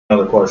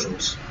Other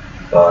questions?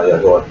 Yeah,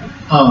 go ahead.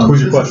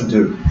 Who's your question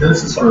to?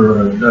 This is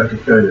for Dr.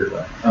 Failure.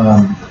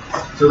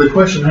 So the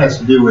question has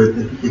to do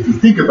with, if you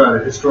think about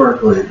it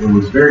historically, it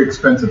was very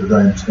expensive, as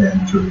I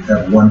understand, to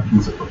have one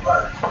piece of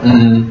papyrus.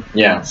 Mm-hmm.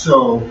 Yeah.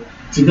 So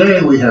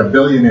today we have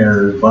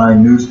billionaires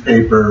buying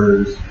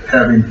newspapers,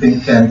 having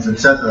think tanks,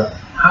 etc.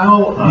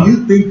 How do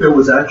you think there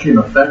was actually an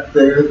effect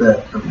there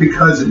that,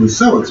 because it was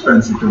so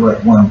expensive to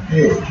write one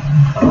page,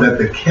 that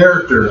the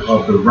character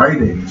of the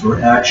writings were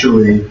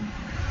actually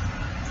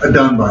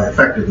done by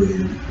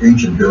effectively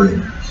ancient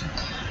billionaires?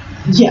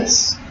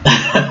 Yes.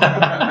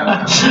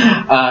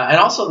 And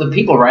also the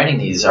people writing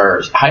these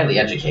are highly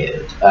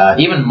educated.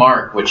 Even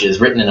Mark, which is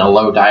written in a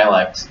low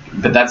dialect,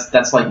 but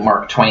that's like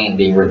Mark Twain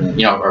being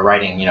written, or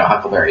writing,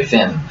 Huckleberry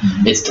Finn.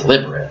 Mm-hmm. It's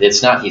deliberate.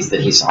 It's not I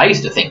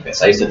used to think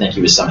this. I used to think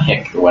he was some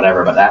hick or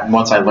whatever, but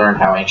once I learned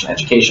how ancient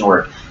education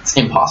worked, it's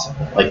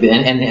impossible. Like,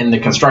 and the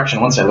construction,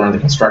 once I learned the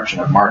construction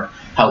of Mark,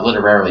 how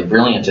literarily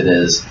brilliant it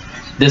is,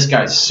 this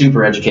guy's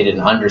super educated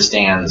and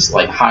understands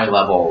like high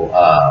level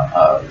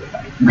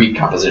Greek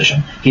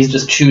composition. He's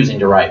just choosing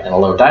to write in a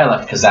low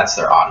dialect because that's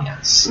their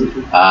audience.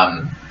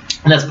 And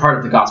that's part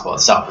of the gospel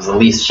itself, is the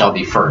least shall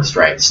be first,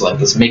 right? So like,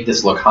 let's make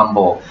this look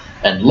humble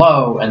and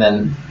low, and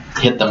then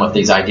hit them with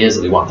these ideas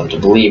that we want them to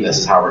believe. This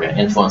is how we're going to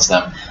influence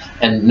them,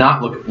 and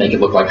not make it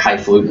look like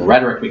highfalutin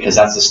rhetoric, because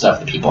that's the stuff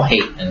that people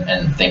hate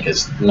and think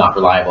is not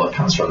reliable. It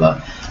comes from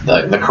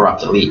the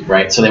corrupt elite,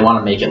 right? So they want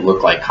to make it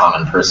look like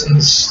common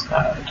person's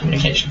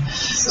communication.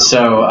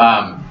 So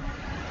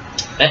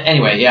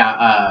anyway,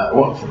 yeah.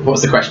 What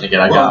was the question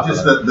again? Well,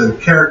 just the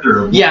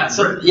character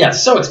of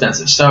so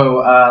expensive. So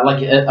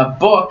like a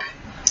book.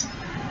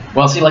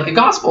 Well, see, like a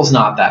gospel's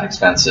not that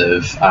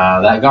expensive.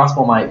 That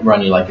gospel might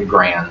run you like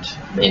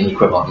 $1,000 in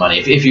equivalent money.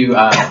 If you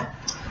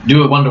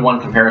do a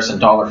one-to-one comparison,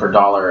 dollar for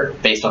dollar,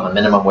 based on the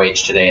minimum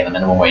wage today and the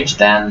minimum wage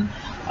then,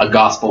 a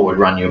gospel would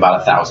run you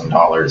about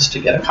 $1,000 to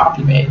get a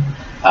copy made.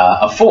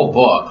 A full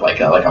book, like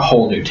a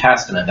whole New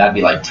Testament, that'd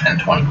be like 10,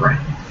 20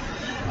 grand.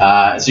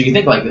 So you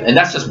think like, and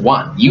that's just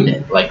one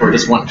unit, like, or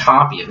just one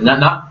copy,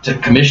 not to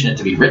commission it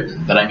to be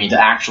written, but I mean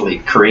to actually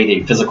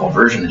create a physical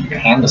version that you can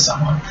hand to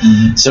someone.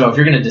 Mm-hmm. So if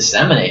you're going to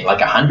disseminate like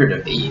 100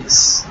 of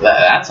these,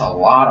 that's a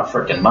lot of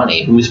freaking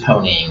money. Who's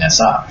ponying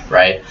this up,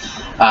 right?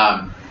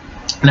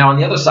 Now, on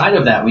the other side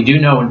of that, we do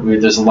know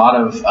there's a lot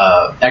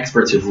of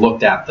experts who've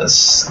looked at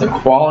this. The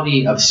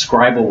quality of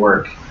scribal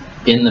work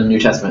in the New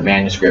Testament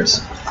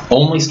manuscripts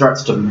only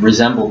starts to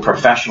resemble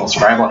professional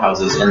scribal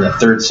houses in the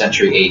 3rd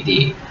century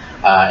AD.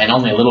 And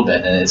only a little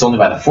bit, and it's only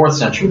by the 4th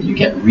century that you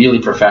get really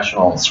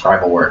professional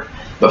scribal work.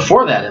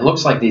 Before that, it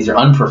looks like these are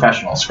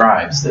unprofessional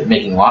scribes that are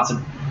making lots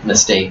of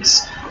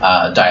mistakes,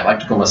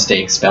 dialectical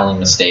mistakes, spelling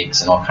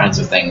mistakes, and all kinds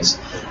of things.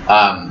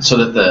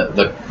 So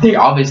that they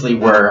obviously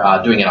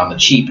were doing it on the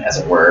cheap, as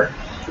it were.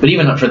 But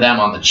even for them,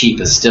 on the cheap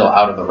is still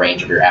out of the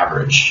range of your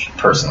average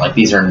person. Like,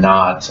 these are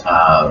not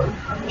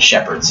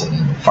shepherds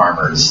and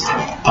farmers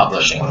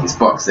publishing these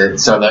books.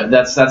 So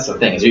that's the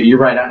thing. Is you're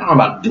right. I don't know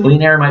about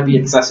billionaire might be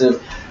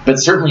excessive, but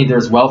certainly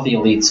there's wealthy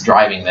elites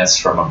driving this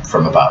from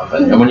above.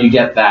 And when you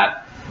get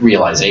that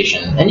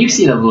realization, and you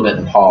see it a little bit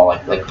in Paul,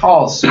 like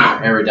Paul's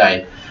super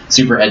erudite,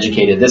 super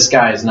educated. This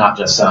guy is not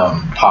just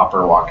some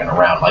pauper walking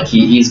around. Like,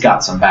 he's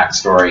got some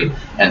backstory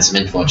and some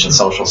influence in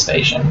social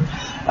station.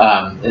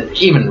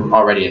 Even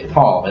already in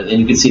Paul, and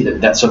you can see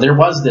that so there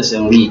was this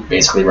elite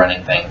basically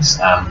running things.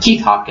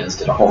 Keith Hopkins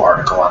did a whole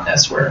article on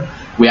this where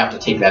we have to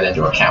take that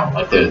into account.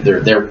 Like,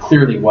 there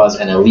clearly was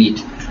an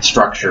elite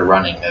structure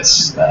running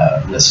this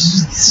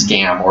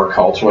scam or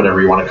cult,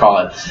 whatever you want to call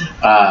it,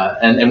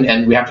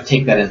 and we have to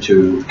take that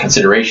into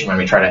consideration when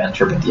we try to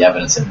interpret the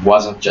evidence. It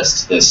wasn't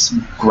just this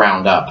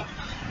ground up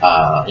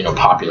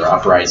popular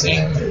uprising.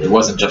 It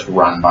wasn't just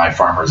run by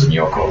farmers and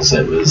yokels.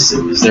 It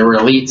was there were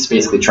elites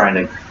basically trying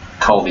to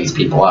cull these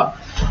people up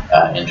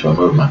into a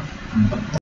movement.